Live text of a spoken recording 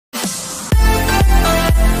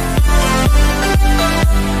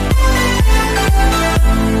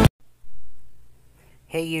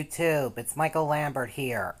Hey YouTube, it's Michael Lambert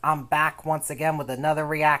here. I'm back once again with another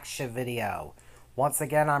reaction video. Once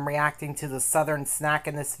again, I'm reacting to the Southern Snack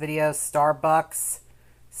in this video, Starbucks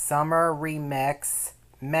Summer Remix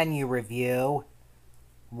Menu Review.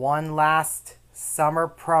 One last summer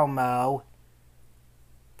promo.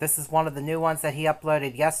 This is one of the new ones that he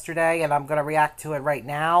uploaded yesterday, and I'm going to react to it right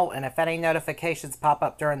now. And if any notifications pop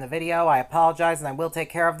up during the video, I apologize and I will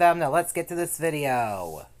take care of them. Now let's get to this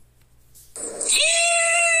video.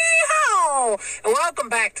 And welcome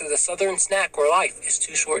back to the Southern Snack, where life is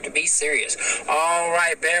too short to be serious.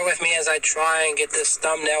 Alright, bear with me as I try and get this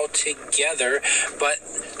thumbnail together, but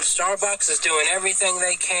Starbucks is doing everything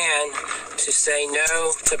they can to say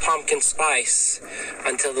no to pumpkin spice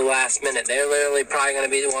until the last minute. They're literally probably going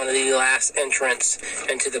to be one of the last entrants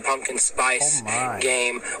into the pumpkin spice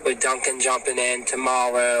game, with Dunkin' jumping in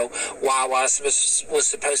tomorrow. Wawa was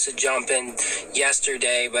supposed to jump in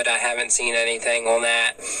yesterday, but I haven't seen anything on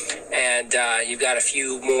that. And you've got a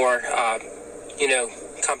few more,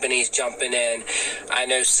 companies jumping in. I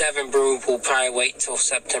know 7 Brew will probably wait till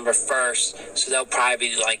September 1st, so they'll probably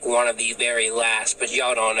be like one of the very last, but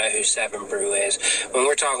y'all don't know who 7 Brew is. When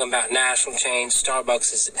we're talking about national chains,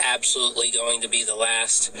 Starbucks is absolutely going to be the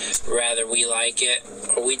last, whether we like it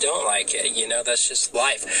or we don't like it. You know, that's just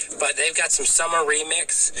life. But they've got some summer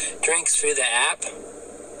remix drinks through the app.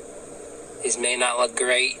 These may not look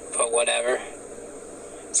great, but whatever.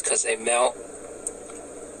 It's because they melt.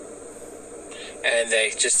 And they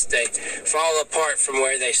fall apart from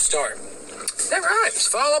where they start. That rhymes.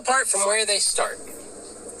 Fall apart from where they start.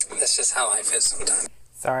 That's just how life is sometimes.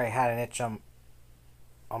 Sorry, I had an itch on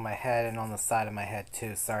my head and on the side of my head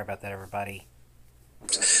too. Sorry about that, everybody.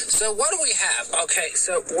 So what do we have? Okay,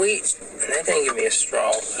 so they didn't give me a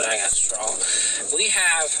straw, but I got a straw. We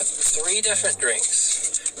have 3 different drinks.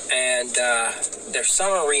 And they're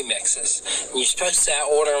summer remixes. And you're supposed to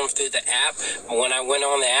order them through the app. When I went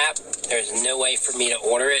on the app, there's no way for me to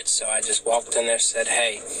order it, so I just walked in there and said,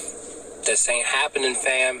 hey, this ain't happening,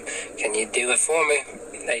 fam. Can you do it for me?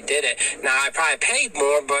 They did it. Now, I probably paid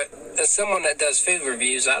more, but as someone that does food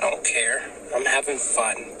reviews, I don't care. I'm having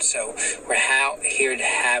fun. So we're out here to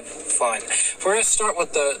have fun. We're going to start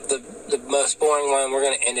with the most boring one. We're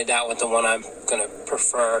going to end it out with the one I'm going to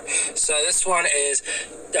prefer. So this one is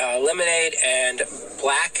lemonade and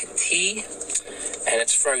black tea, and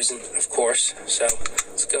it's frozen, of course. So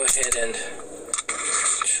let's go ahead and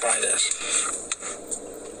try this.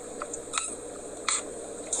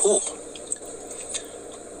 Ooh.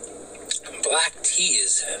 Black tea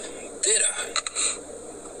is bitter.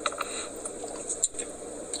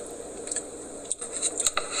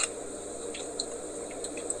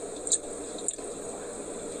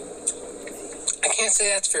 I can't say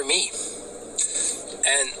that's for me.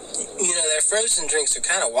 And, their frozen drinks are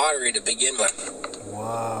kind of watery to begin with.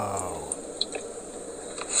 Wow.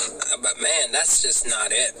 But man, that's just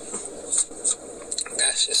not it.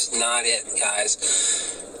 That's just not it, guys.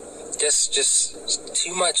 Just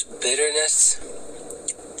too much bitterness.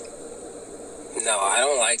 No, I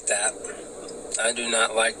don't like that. I do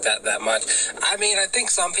not like that much. I mean, I think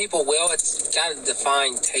some people will. It's got a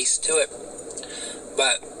defined taste to it.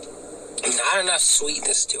 But not enough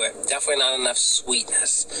sweetness to it. Definitely not enough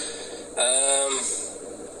sweetness.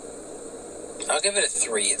 I'll give it a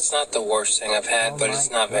 3. It's not the worst thing I've had, but it's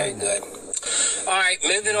not very good. Alright,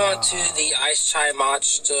 moving on to the Iced Chai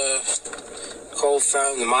Matcha Cold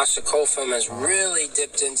Foam. The Matcha Cold Foam has really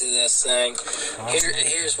dipped into this thing.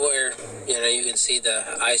 Here's where, you can see the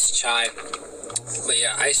Iced Chai. But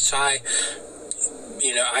yeah, Iced Chai,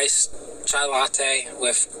 Iced Chai Latte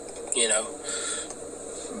with,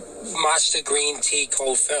 matcha green tea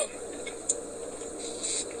cold foam.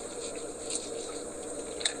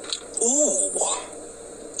 Ooh.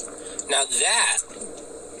 Now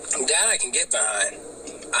that I can get behind.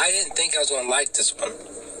 I didn't think I was going to like this one.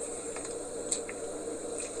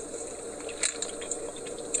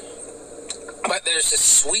 But there's this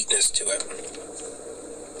sweetness to it.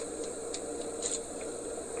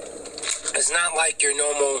 It's not like your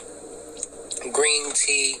normal green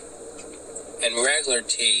tea and regular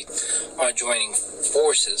tea are joining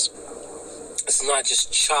forces. It's not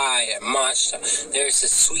just chai and matcha. There's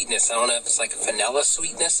this sweetness. I don't know if it's like a vanilla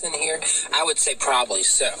sweetness in here. I would say probably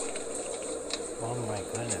so. Oh my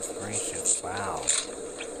goodness gracious, wow.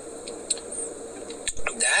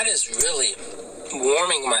 That is really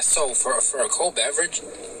warming my soul for a cold beverage.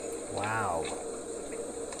 Wow.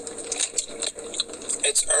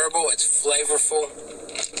 It's herbal, it's flavorful.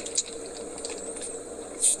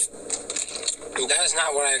 That is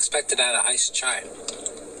not what I expected out of iced chai.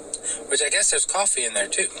 Which I guess there's coffee in there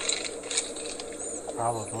too.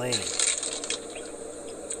 Probably.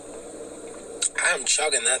 I'm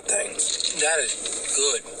chugging that thing. That is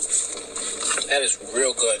good. That is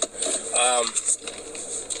real good.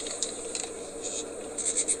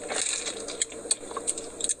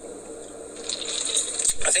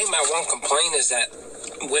 I think my one complaint is that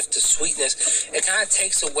with the sweetness, it kind of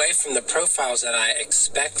takes away from the profiles that I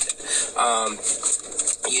expected.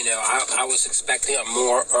 You know, I was expecting a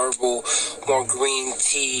more herbal, more green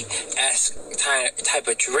tea-esque type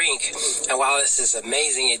of drink. And while this is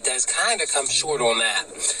amazing, it does kind of come short on that.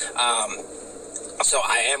 So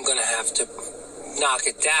I am going to have to knock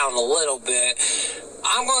it down a little bit.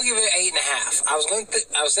 I'm going to give it 8.5. I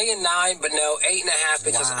was thinking 9, but no, 8.5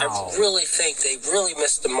 because I really think they really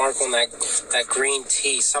missed the mark on that green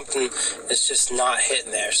tea. Something is just not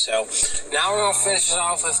hitting there. So now we're going to finish it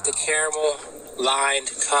off with the caramel lined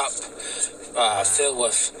cup filled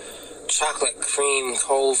with chocolate cream,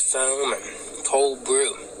 cold foam, and cold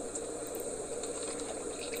brew.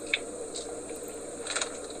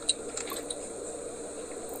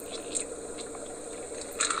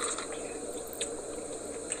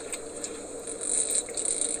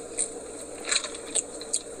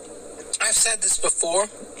 I've said this before,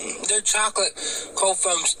 their chocolate cold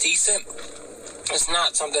foam's decent. It's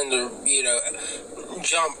not something to, you know,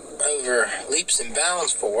 jump over leaps and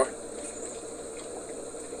bounds for.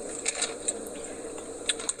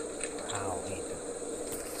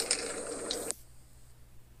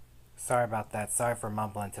 Sorry about that. Sorry for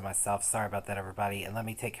mumbling to myself. Sorry about that, everybody. And let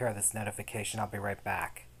me take care of this notification. I'll be right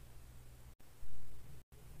back.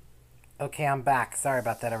 Okay, I'm back. Sorry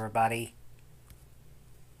about that, everybody.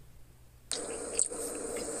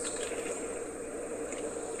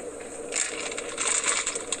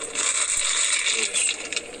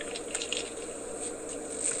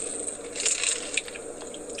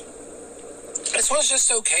 This one's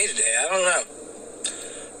just okay today. I don't know.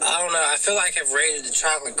 I feel like I've rated the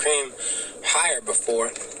chocolate cream higher before.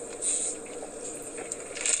 It's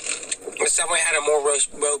definitely had a more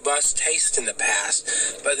robust taste in the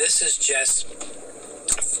past, but this is just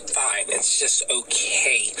fine. It's just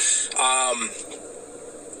okay.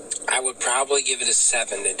 I would probably give it a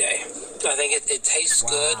 7 today. I think it tastes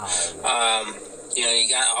good. You know, you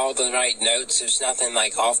got all the right notes. There's nothing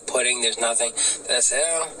like off-putting. There's nothing that's,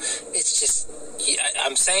 it's just,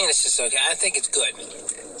 I'm saying it's just okay. I think it's good.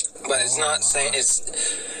 But it's not saying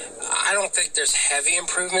I don't think there's heavy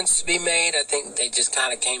improvements to be made. I think they just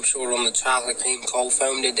kind of came short on the chocolate cream cold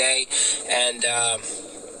foam today. And,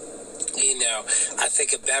 you know, I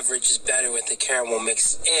think a beverage is better with the caramel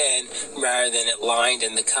mixed in rather than it lined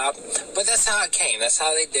in the cup. But that's how it came. That's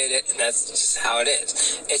how they did it. And that's just how it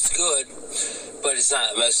is. It's good, but it's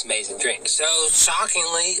not the most amazing drink. So,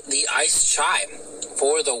 shockingly, the iced chai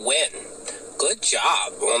for the win. Good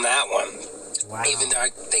job on that one. Wow. Even though I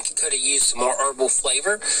think it could have used some more herbal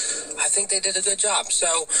flavor, I think they did a good job. So,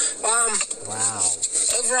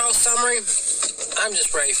 overall summary, I'm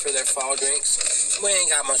just ready for their fall drinks. We ain't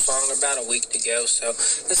got much longer, about a week to go. So,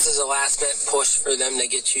 this is a last-minute push for them to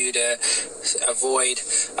get you to avoid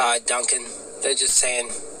Dunkin'. They're just saying,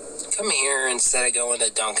 come here instead of going to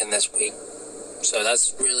Dunkin' this week. So,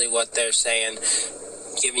 that's really what they're saying.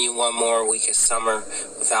 Giving you one more week of summer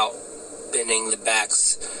without bending the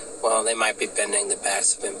backs. Well, they might be bending the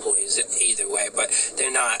backs of employees either way, but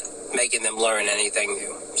they're not making them learn anything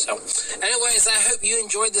new. So, anyways, I hope you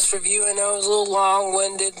enjoyed this review. I know it was a little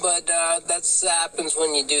long-winded, but that happens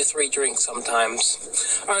when you do 3 drinks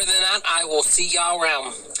sometimes. Other than that, I will see y'all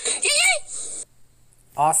around. Yay!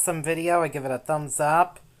 Awesome video. I give it a thumbs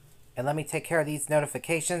up. And let me take care of these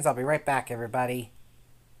notifications. I'll be right back, everybody.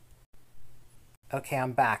 Okay,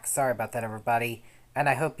 I'm back. Sorry about that, everybody. And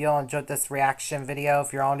I hope you all enjoyed this reaction video.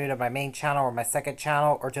 If you're all new to my main channel or my second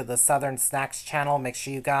channel or to the Southern Snacks channel, make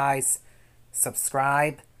sure you guys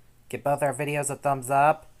subscribe. Give both our videos a thumbs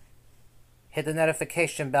up. Hit the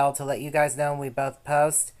notification bell to let you guys know when we both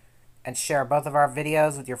post. And share both of our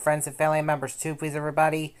videos with your friends and family members too, please,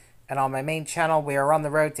 everybody. And on my main channel, we are on the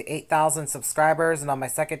road to 8,000 subscribers. And on my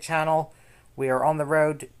second channel, we are on the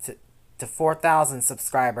road to 4,000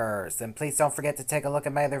 subscribers. And please don't forget to take a look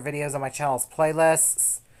at my other videos on my channel's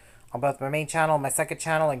playlists on both my main channel and my second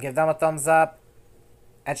channel, and give them a thumbs up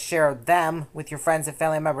and share them with your friends and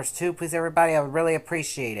family members too, please, everybody. I would really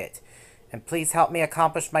appreciate it. And please help me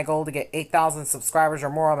accomplish my goal to get 8,000 subscribers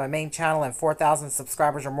or more on my main channel and 4,000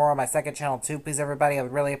 subscribers or more on my second channel too, please, everybody. I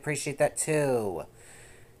would really appreciate that too.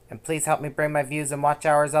 And please help me bring my views and watch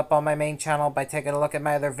hours up on my main channel by taking a look at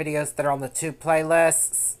my other videos that are on the 2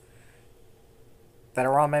 playlists that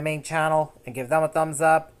are on my main channel, and give them a thumbs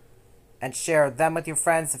up and share them with your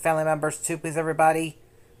friends and family members too, please, everybody.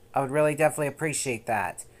 I would really definitely appreciate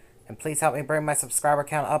that. And please help me bring my subscriber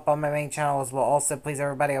count up on my main channel as well. Also, please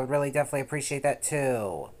everybody, I would really definitely appreciate that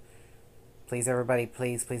too. Please everybody,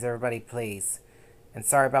 please, please everybody, please. And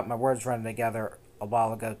sorry about my words running together a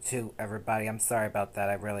while ago too, everybody. I'm sorry about that,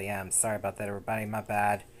 I really am. Sorry about that, everybody, my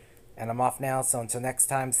bad. And I'm off now, so until next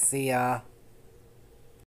time, see ya.